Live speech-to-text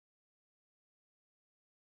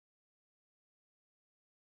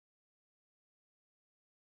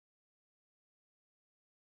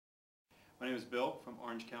My name is Bill from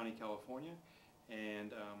Orange County, California, and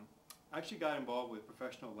I actually got involved with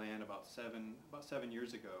professional land about seven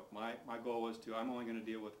years ago. My goal was I'm only going to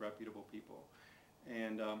deal with reputable people.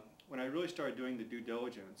 And when I really started doing the due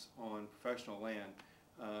diligence on professional land,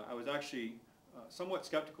 I was actually somewhat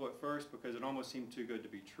skeptical at first because it almost seemed too good to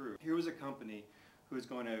be true. Here was a company who's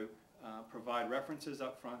going to provide references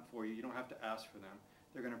up front for you. You don't have to ask for them.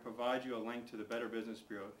 They're going to provide you a link to the Better Business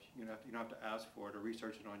Bureau. You don't have to ask for it or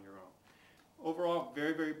research it on your own. Overall,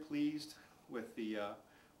 very, very pleased with the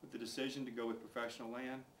decision to go with professional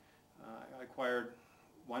land. I acquired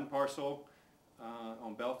one parcel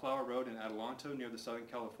on Bellflower Road in Adelanto near the Southern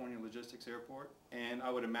California Logistics Airport, and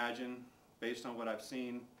I would imagine, based on what I've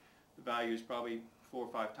seen, the value is probably 4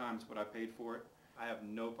 or 5 times what I paid for it. I have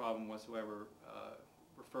no problem whatsoever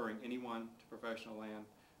referring anyone to professional land,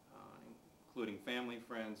 including family,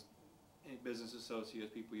 friends, business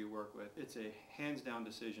associates, people you work with. It's a hands-down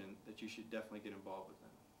decision that you should definitely get involved with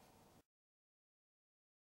them.